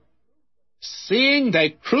seeing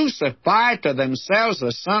they crucify to themselves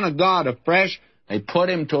the Son of God afresh, they put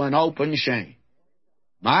him to an open shame.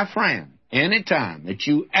 My friend, any time that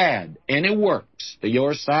you add any works to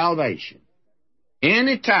your salvation,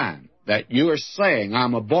 any time that you are saying,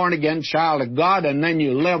 I'm a born-again child of God, and then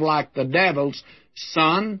you live like the devil's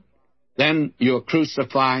son, then you're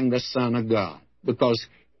crucifying the Son of God. Because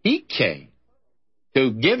he came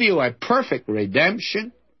to give you a perfect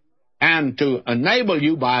redemption and to enable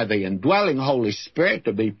you by the indwelling Holy Spirit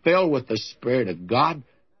to be filled with the Spirit of God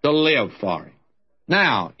to live for him.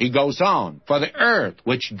 Now, he goes on, for the earth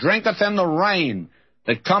which drinketh in the rain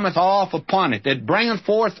that cometh off upon it, it bringeth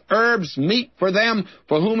forth herbs meet for them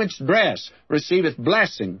for whom its dress receiveth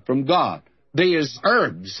blessing from God. These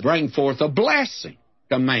herbs bring forth a blessing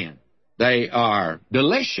to man. They are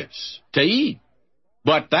delicious to eat.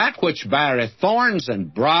 But that which beareth thorns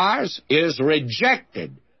and briars is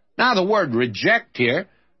rejected. Now, the word reject here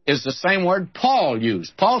is the same word Paul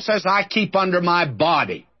used. Paul says, I keep under my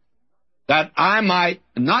body, that I might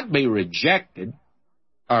not be rejected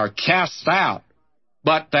or cast out,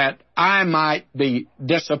 but that I might be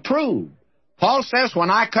disapproved. Paul says,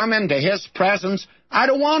 when I come into his presence, I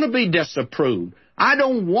don't want to be disapproved. I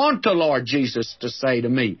don't want the Lord Jesus to say to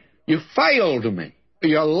me, you failed me.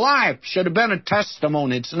 Your life should have been a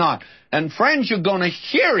testimony. It's not. And friends, you're going to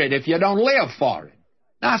hear it if you don't live for it.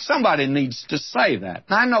 Now, somebody needs to say that.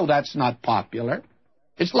 I know that's not popular.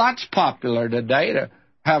 It's lots popular today to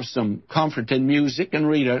have some comforting music and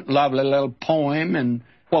read a lovely little poem and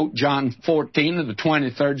quote John 14 of the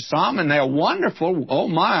 23rd Psalm, and they're wonderful. Oh,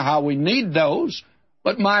 my, how we need those.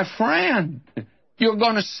 But, my friend, you're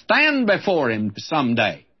going to stand before him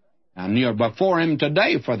someday. And you're before him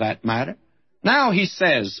today, for that matter. Now, he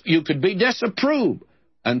says, you could be disapproved.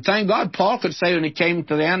 And thank God, Paul could say when he came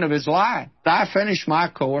to the end of his life, I finished my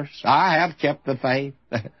course. I have kept the faith.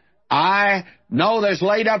 I know there's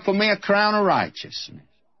laid up for me a crown of righteousness.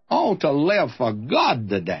 Oh, to live for God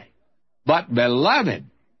today. But, beloved,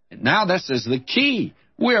 now this is the key.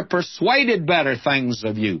 We're persuaded better things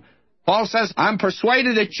of you. Paul says, I'm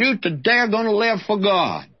persuaded that you today are going to live for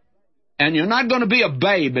God. And you're not going to be a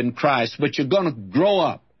babe in Christ, but you're going to grow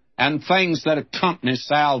up. And things that accompany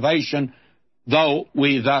salvation, though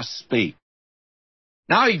we thus speak.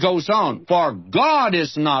 Now he goes on, for God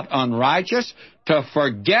is not unrighteous to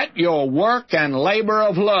forget your work and labor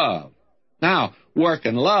of love. Now, work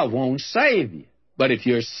and love won't save you. But if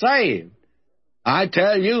you're saved, I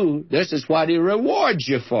tell you, this is what he rewards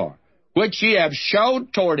you for, which ye have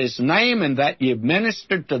showed toward his name, and that ye have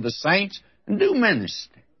ministered to the saints, and do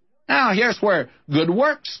minister. Now, here's where good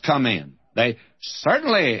works come in. They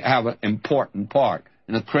certainly have an important part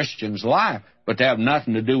in a Christian's life, but they have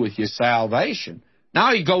nothing to do with your salvation.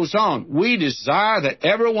 Now he goes on, we desire that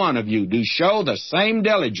every one of you do show the same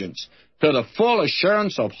diligence to the full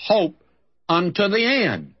assurance of hope unto the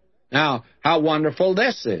end. Now, how wonderful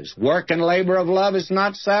this is. Work and labor of love is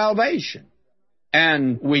not salvation.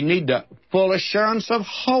 And we need the full assurance of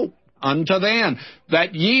hope unto the end,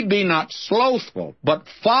 that ye be not slothful, but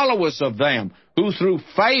followers of them who through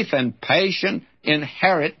faith and patience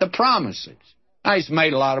inherit the promises. Now, he's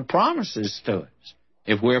made a lot of promises to us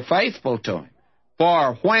if we're faithful to him.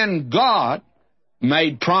 For when God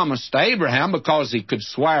made promise to Abraham, because he could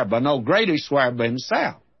swear by no greater, he swore by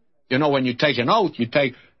himself. You know, when you take an oath, you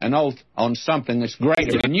take an oath on something that's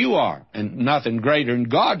greater than you are, and nothing greater than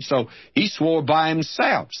God. So he swore by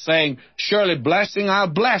himself, saying, surely blessing I'll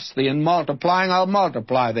bless thee, and multiplying I'll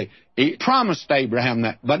multiply thee. He promised Abraham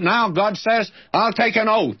that. But now God says, I'll take an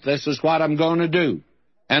oath. This is what I'm going to do.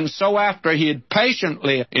 And so after he had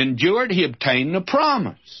patiently endured, he obtained the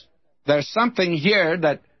promise. There's something here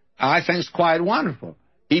that I think is quite wonderful.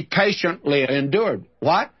 He patiently endured.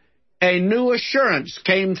 What? A new assurance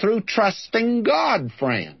came through trusting God,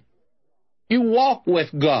 friend. You walk with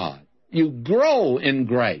God. You grow in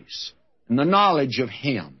grace. And the knowledge of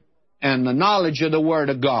him and the knowledge of the Word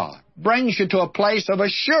of God brings you to a place of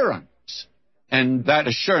assurance. And that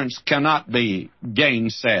assurance cannot be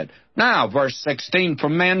gainsaid. Now, verse 16, for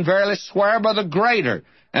men verily swear by the greater,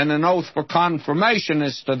 and an oath for confirmation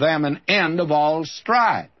is to them an end of all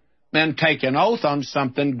strife. Men take an oath on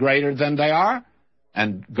something greater than they are.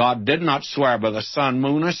 And God did not swear by the sun,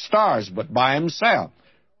 moon, or stars, but by himself,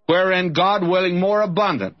 wherein God, willing more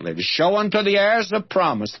abundantly to show unto the heirs of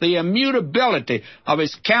promise the immutability of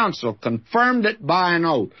his counsel, confirmed it by an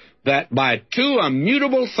oath, that by two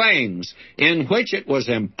immutable things, in which it was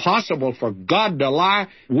impossible for God to lie,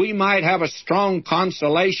 we might have a strong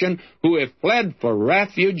consolation, who have fled for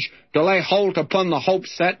refuge, to lay hold upon the hope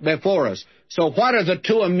set before us. So what are the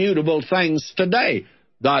two immutable things today?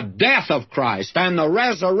 the death of Christ and the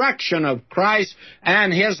resurrection of Christ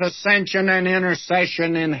and His ascension and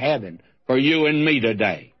intercession in heaven for you and me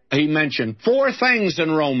today. He mentioned 4 things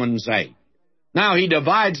in Romans 8. Now he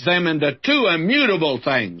divides them into 2 immutable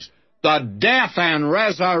things, the death and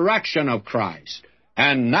resurrection of Christ.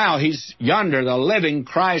 And now he's yonder, the living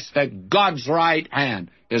Christ at God's right hand,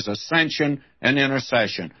 His ascension and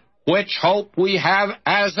intercession, which hope we have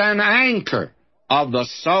as an anchor of the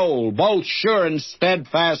soul, both sure and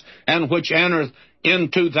steadfast, and which entereth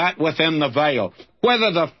into that within the veil.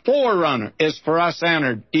 Whether the forerunner is for us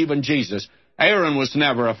entered, even Jesus. Aaron was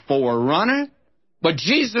never a forerunner, but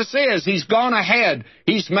Jesus is. He's gone ahead.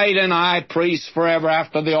 He's made an high priest forever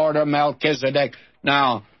after the order of Melchizedek.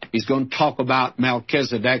 Now, he's going to talk about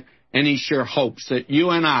Melchizedek, and he sure hopes that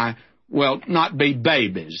you and I will not be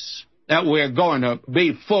babies, that we're going to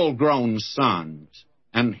be full-grown sons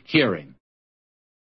and hear Him.